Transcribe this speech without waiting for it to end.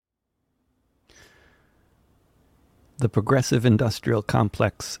The Progressive Industrial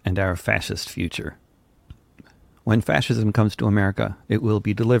Complex and Our Fascist Future. When fascism comes to America, it will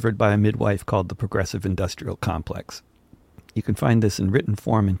be delivered by a midwife called the Progressive Industrial Complex. You can find this in written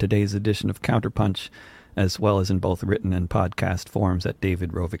form in today's edition of Counterpunch, as well as in both written and podcast forms at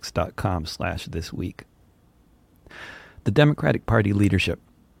davidrovics.com/thisweek. The Democratic Party leadership,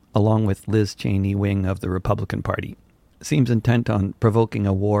 along with Liz Cheney wing of the Republican Party, seems intent on provoking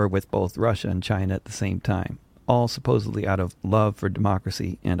a war with both Russia and China at the same time, all supposedly out of love for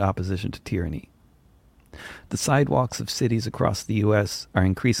democracy and opposition to tyranny. The sidewalks of cities across the U.S. are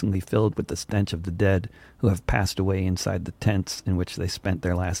increasingly filled with the stench of the dead who have passed away inside the tents in which they spent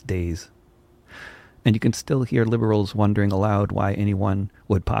their last days. And you can still hear liberals wondering aloud why anyone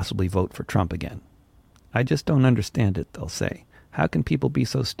would possibly vote for Trump again. I just don't understand it, they'll say. How can people be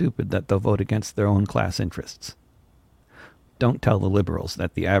so stupid that they'll vote against their own class interests? Don't tell the liberals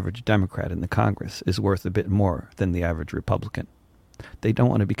that the average Democrat in the Congress is worth a bit more than the average Republican. They don't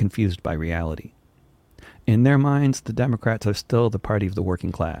want to be confused by reality. In their minds, the Democrats are still the party of the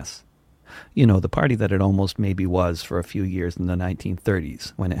working class. You know, the party that it almost maybe was for a few years in the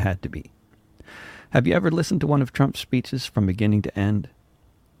 1930s, when it had to be. Have you ever listened to one of Trump's speeches from beginning to end?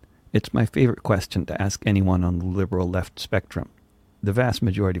 It's my favorite question to ask anyone on the liberal left spectrum. The vast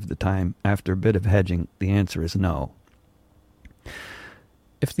majority of the time, after a bit of hedging, the answer is no.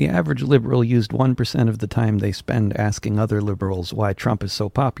 If the average liberal used 1% of the time they spend asking other liberals why Trump is so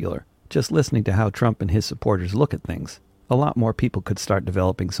popular, just listening to how Trump and his supporters look at things, a lot more people could start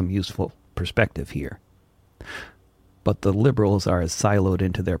developing some useful perspective here. But the liberals are as siloed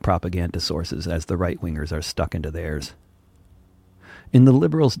into their propaganda sources as the right-wingers are stuck into theirs. In the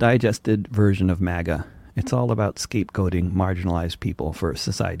liberals' digested version of MAGA, it's all about scapegoating marginalized people for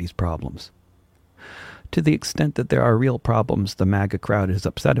society's problems. To the extent that there are real problems the MAGA crowd is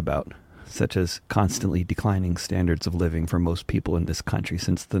upset about, such as constantly declining standards of living for most people in this country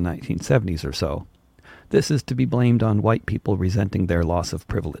since the 1970s or so, this is to be blamed on white people resenting their loss of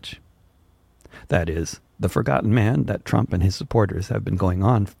privilege. That is, the forgotten man that Trump and his supporters have been going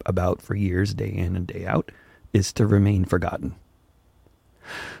on about for years, day in and day out, is to remain forgotten.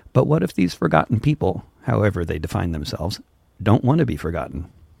 But what if these forgotten people, however they define themselves, don't want to be forgotten?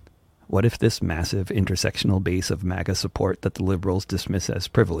 What if this massive intersectional base of MAGA support that the liberals dismiss as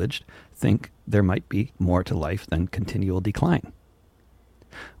privileged think there might be more to life than continual decline?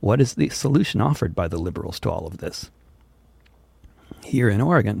 What is the solution offered by the liberals to all of this? Here in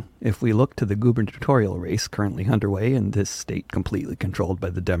Oregon, if we look to the gubernatorial race currently underway in this state completely controlled by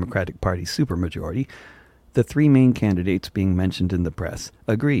the Democratic Party supermajority, the three main candidates being mentioned in the press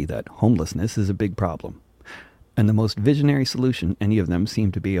agree that homelessness is a big problem. And the most visionary solution any of them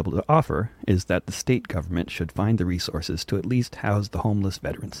seem to be able to offer is that the state government should find the resources to at least house the homeless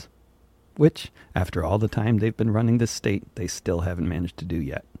veterans, which, after all the time they've been running this state, they still haven't managed to do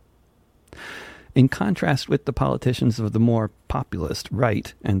yet. In contrast with the politicians of the more populist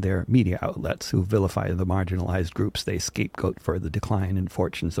right and their media outlets who vilify the marginalized groups they scapegoat for the decline in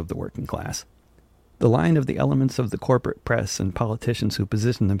fortunes of the working class, the line of the elements of the corporate press and politicians who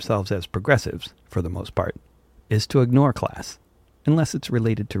position themselves as progressives, for the most part, is to ignore class, unless it's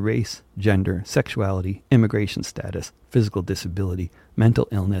related to race, gender, sexuality, immigration status, physical disability, mental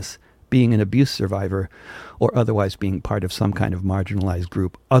illness, being an abuse survivor, or otherwise being part of some kind of marginalized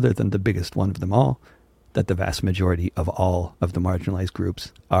group other than the biggest one of them all, that the vast majority of all of the marginalized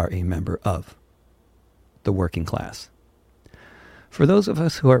groups are a member of. The working class. For those of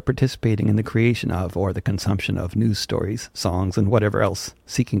us who are participating in the creation of or the consumption of news stories, songs, and whatever else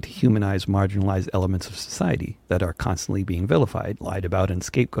seeking to humanize marginalized elements of society that are constantly being vilified, lied about, and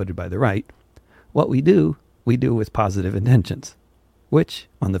scapegoated by the right, what we do with positive intentions, which,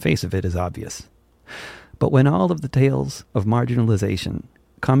 on the face of it, is obvious. But when all of the tales of marginalization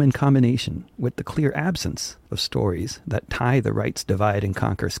come in combination with the clear absence of stories that tie the right's divide and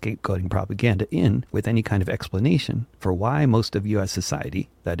conquer scapegoating propaganda in with any kind of explanation for why most of U.S. society,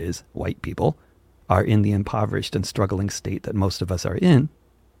 that is, white people, are in the impoverished and struggling state that most of us are in,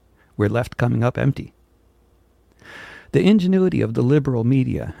 we're left coming up empty. The ingenuity of the liberal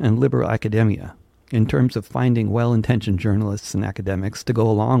media and liberal academia in terms of finding well-intentioned journalists and academics to go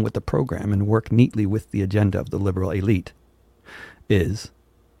along with the program and work neatly with the agenda of the liberal elite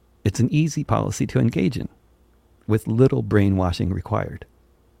it's an easy policy to engage in, with little brainwashing required.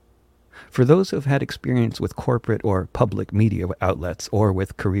 For those who have had experience with corporate or public media outlets or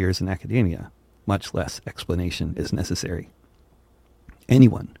with careers in academia, much less explanation is necessary.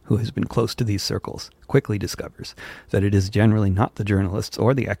 Anyone who has been close to these circles quickly discovers that it is generally not the journalists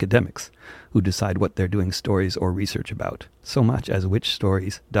or the academics who decide what they're doing stories or research about, so much as which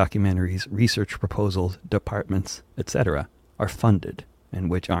stories, documentaries, research proposals, departments, etc. are funded and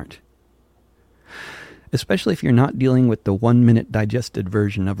which aren't. Especially if you're not dealing with the 1-minute digested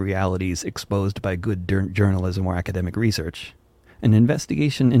version of realities exposed by good journalism or academic research. An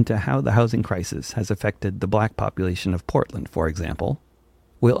investigation into how the housing crisis has affected the black population of Portland, for example,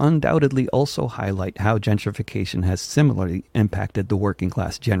 will undoubtedly also highlight how gentrification has similarly impacted the working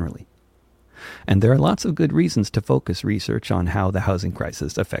class generally. And there are lots of good reasons to focus research on how the housing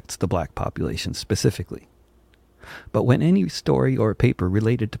crisis affects the black population specifically. But when any story or paper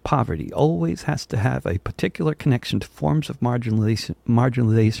related to poverty always has to have a particular connection to forms of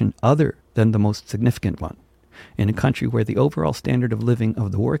marginalization other than the most significant one, in a country where the overall standard of living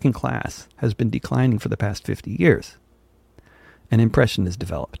of the working class has been declining for the past 50 years, an impression is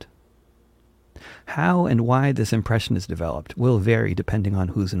developed. How and why this impression is developed will vary depending on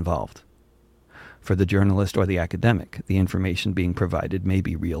who's involved. For the journalist or the academic, the information being provided may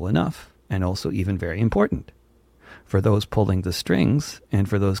be real enough, and also even very important. For those pulling the strings, and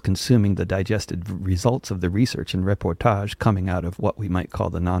for those consuming the digested results of the research and reportage coming out of what we might call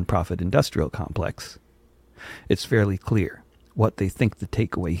the nonprofit industrial complex, it's fairly clear what they think the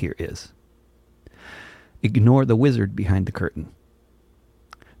takeaway here is. Ignore the wizard behind the curtain.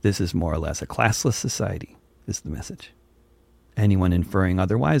 This is more or less a classless society, is the message. Anyone inferring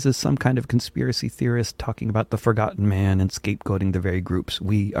otherwise is some kind of conspiracy theorist talking about the forgotten man and scapegoating the very groups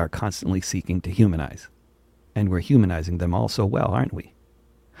we are constantly seeking to humanize. And we're humanizing them all so well, aren't we?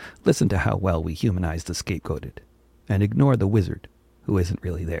 Listen to how well we humanize the scapegoated, and ignore the wizard who isn't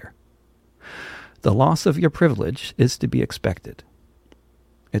really there. The loss of your privilege is to be expected.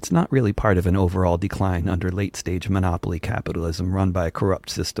 It's not really part of an overall decline under late-stage monopoly capitalism run by a corrupt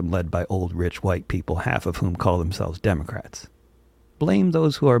system led by old rich white people, half of whom call themselves Democrats. Blame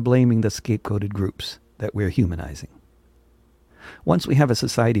those who are blaming the scapegoated groups that we're humanizing. Once we have a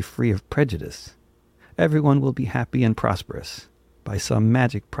society free of prejudice, everyone will be happy and prosperous by some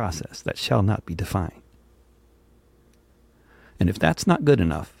magic process that shall not be defined. And if that's not good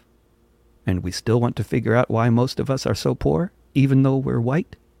enough, and we still want to figure out why most of us are so poor, even though we're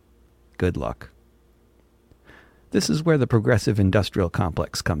white, good luck. This is where the progressive industrial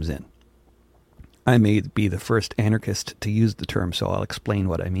complex comes in. I may be the first anarchist to use the term, so I'll explain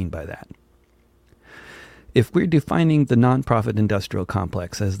what I mean by that. If we're defining the nonprofit industrial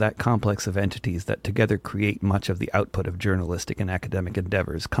complex as that complex of entities that together create much of the output of journalistic and academic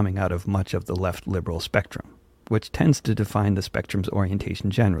endeavors coming out of much of the left liberal spectrum, which tends to define the spectrum's orientation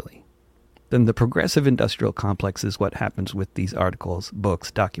generally, then the progressive industrial complex is what happens with these articles,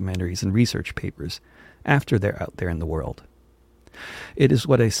 books, documentaries, and research papers after they're out there in the world. It is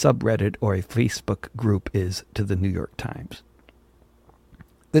what a subreddit or a Facebook group is to the New York Times.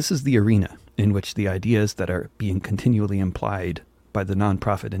 This is the arena in which the ideas that are being continually implied by the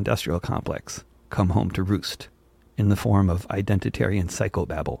nonprofit industrial complex come home to roost in the form of identitarian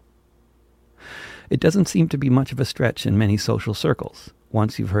psychobabble. It doesn't seem to be much of a stretch in many social circles,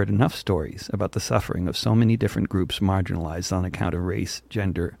 once you've heard enough stories about the suffering of so many different groups marginalized on account of race,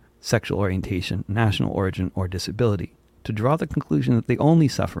 gender, sexual orientation, national origin, or disability, to draw the conclusion that the only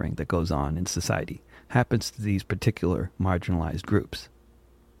suffering that goes on in society happens to these particular marginalized groups.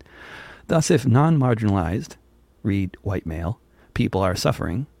 Thus, if non-marginalized, read white male, people are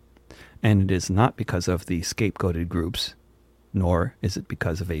suffering, and it is not because of the scapegoated groups, nor is it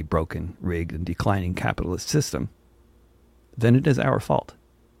because of a broken, rigged, and declining capitalist system, then it is our fault.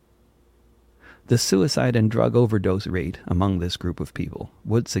 The suicide and drug overdose rate among this group of people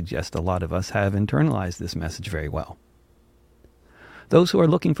would suggest a lot of us have internalized this message very well. Those who are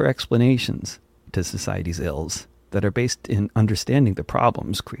looking for explanations to society's ills that are based in understanding the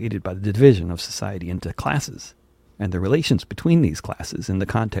problems created by the division of society into classes and the relations between these classes in the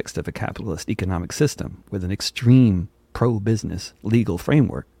context of a capitalist economic system with an extreme pro-business legal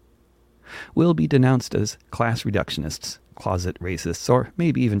framework will be denounced as class reductionists, closet racists, or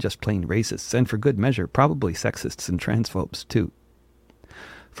maybe even just plain racists, and for good measure, probably sexists and transphobes too,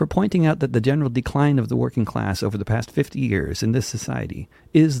 for pointing out that the general decline of the working class over the past 50 years in this society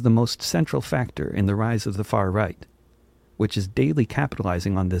is the most central factor in the rise of the far right, which is daily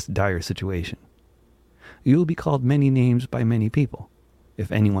capitalizing on this dire situation. You will be called many names by many people,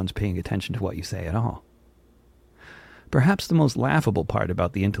 if anyone's paying attention to what you say at all. Perhaps the most laughable part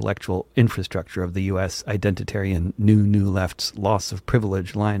about the intellectual infrastructure of the U.S. identitarian New Left's loss of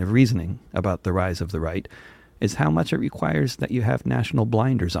privilege line of reasoning about the rise of the right is how much it requires that you have national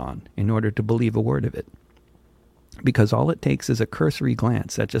blinders on in order to believe a word of it. Because all it takes is a cursory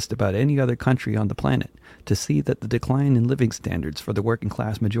glance at just about any other country on the planet to see that the decline in living standards for the working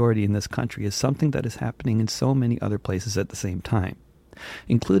class majority in this country is something that is happening in so many other places at the same time,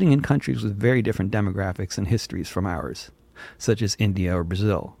 including in countries with very different demographics and histories from ours, such as India or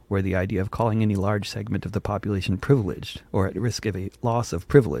Brazil, where the idea of calling any large segment of the population privileged or at risk of a loss of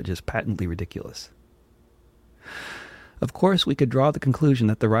privilege is patently ridiculous. Of course, we could draw the conclusion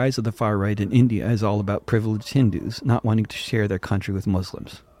that the rise of the far right in India is all about privileged Hindus not wanting to share their country with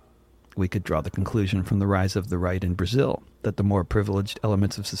Muslims. We could draw the conclusion from the rise of the right in Brazil that the more privileged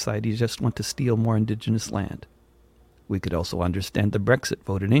elements of society just want to steal more indigenous land. We could also understand the Brexit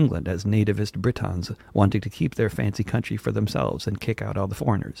vote in England as nativist Britons wanting to keep their fancy country for themselves and kick out all the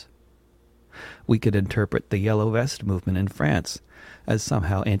foreigners. We could interpret the Yellow Vest movement in France as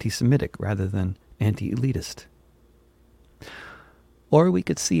somehow anti-Semitic rather than anti-elitist. Or we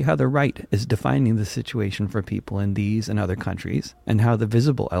could see how the right is defining the situation for people in these and other countries, and how the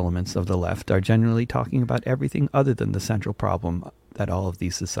visible elements of the left are generally talking about everything other than the central problem that all of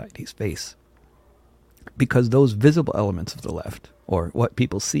these societies face. Because those visible elements of the left, or what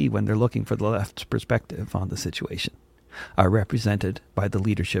people see when they're looking for the left's perspective on the situation, are represented by the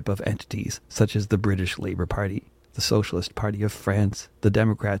leadership of entities such as the British Labour Party, the Socialist Party of France, the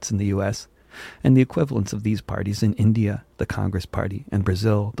Democrats in the US, and the equivalents of these parties in India, the Congress Party, and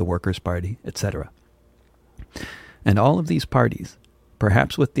Brazil, the Workers' Party, etc. And all of these parties,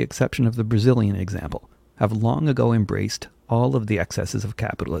 perhaps with the exception of the Brazilian example, have long ago embraced all of the excesses of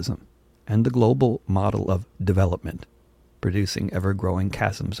capitalism and the global model of development, producing ever-growing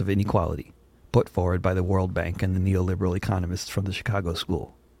chasms of inequality, put forward by the World Bank and the neoliberal economists from the Chicago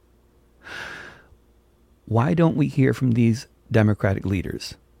School. Why don't we hear from these Democratic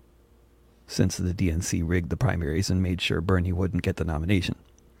leaders, since the DNC rigged the primaries and made sure Bernie wouldn't get the nomination,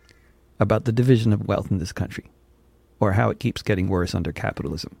 about the division of wealth in this country, or how it keeps getting worse under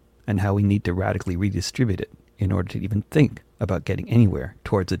capitalism, and how we need to radically redistribute it in order to even think about getting anywhere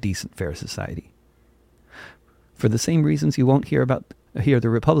towards a decent, fair society? For the same reasons you won't hear the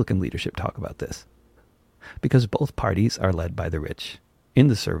Republican leadership talk about this. Because both parties are led by the rich, in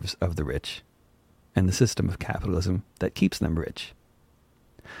the service of the rich, and the system of capitalism that keeps them rich.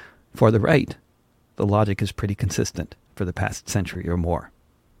 For the right, the logic is pretty consistent for the past century or more.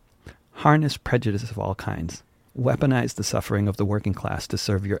 Harness prejudice of all kinds. Weaponize the suffering of the working class to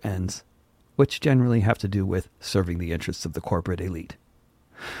serve your ends, which generally have to do with serving the interests of the corporate elite.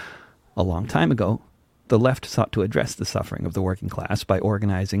 A long time ago, the left sought to address the suffering of the working class by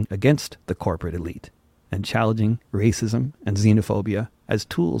organizing against the corporate elite and challenging racism and xenophobia as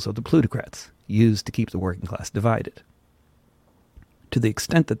tools of the plutocrats used to keep the working class divided. To the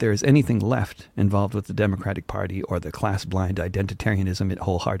extent that there is anything left involved with the Democratic Party or the class-blind identitarianism it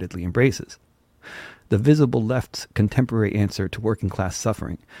wholeheartedly embraces, the visible left's contemporary answer to working-class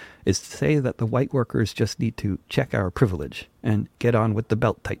suffering is to say that the white workers just need to check our privilege and get on with the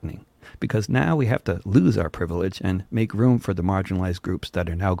belt-tightening, because now we have to lose our privilege and make room for the marginalized groups that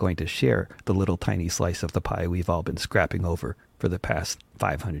are now going to share the little tiny slice of the pie we've all been scrapping over for the past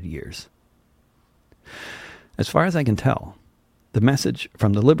 500 years. As far as I can tell, the message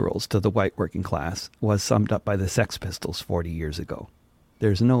from the liberals to the white working class was summed up by the Sex Pistols 40 years ago.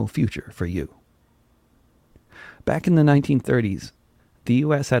 There's no future for you. Back in the 1930s, the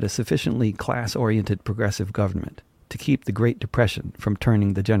U.S. had a sufficiently class-oriented progressive government to keep the Great Depression from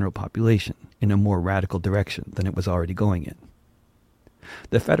turning the general population in a more radical direction than it was already going in.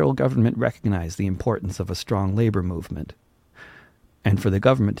 The federal government recognized the importance of a strong labor movement, and for the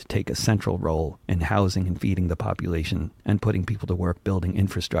government to take a central role in housing and feeding the population and putting people to work building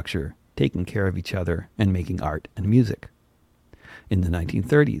infrastructure, taking care of each other, and making art and music. In the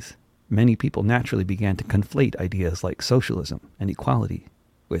 1930s, many people naturally began to conflate ideas like socialism and equality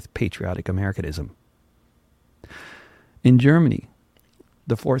with patriotic Americanism. In Germany,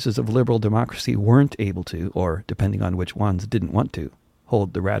 the forces of liberal democracy weren't able to, or depending on which ones didn't want to,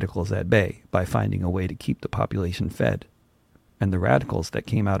 hold the radicals at bay by finding a way to keep the population fed. And the radicals that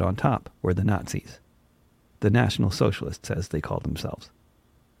came out on top were the Nazis, the National Socialists as they called themselves.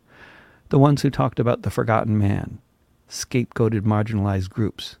 The ones who talked about the forgotten man, scapegoated marginalized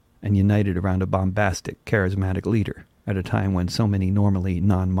groups, and united around a bombastic, charismatic leader at a time when so many normally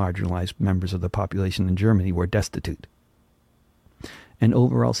non-marginalized members of the population in Germany were destitute. An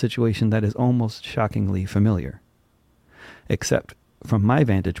overall situation that is almost shockingly familiar. Except, from my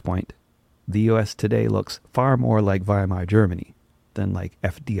vantage point, the U.S. today looks far more like Weimar Germany than like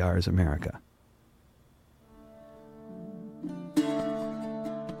FDR's America.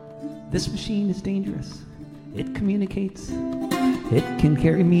 This machine is dangerous. It communicates. It can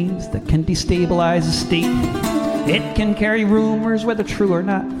carry memes that can destabilize a state. It can carry rumors, whether true or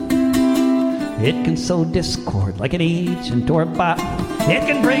not. It can sow discord like an agent or a bot. It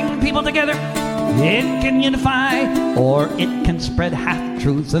can bring people together. It can unify, or it can spread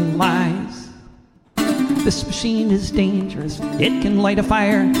half-truths and lies. This machine is dangerous. It can light a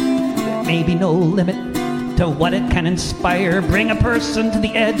fire. There may be no limit to what it can inspire. Bring a person to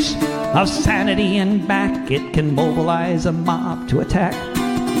the edge of sanity and back. It can mobilize a mob to attack.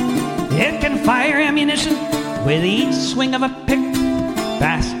 It can fire ammunition with each swing of a pick,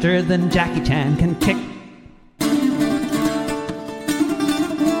 faster than Jackie Chan can kick.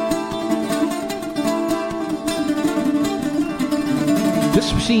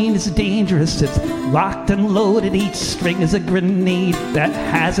 This machine is dangerous. It's locked and loaded. Each string is a grenade that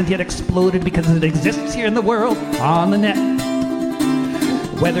hasn't yet exploded because it exists here in the world, on the net.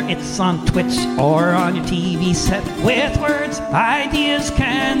 Whether it's on Twitch or on your TV set, with words, ideas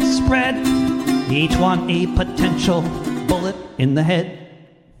can spread, each one a potential bullet in the head.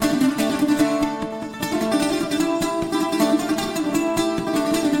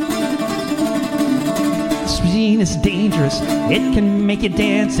 This machine is dangerous. It can make you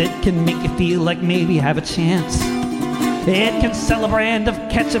dance. It can make you feel like maybe you have a chance. It can sell a brand of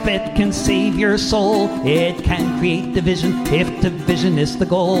ketchup. It can save your soul. It can create division if division is the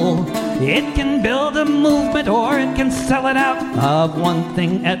goal. It can build a movement, or it can sell it out. Of one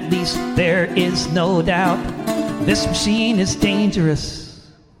thing at least there is no doubt. This machine is dangerous.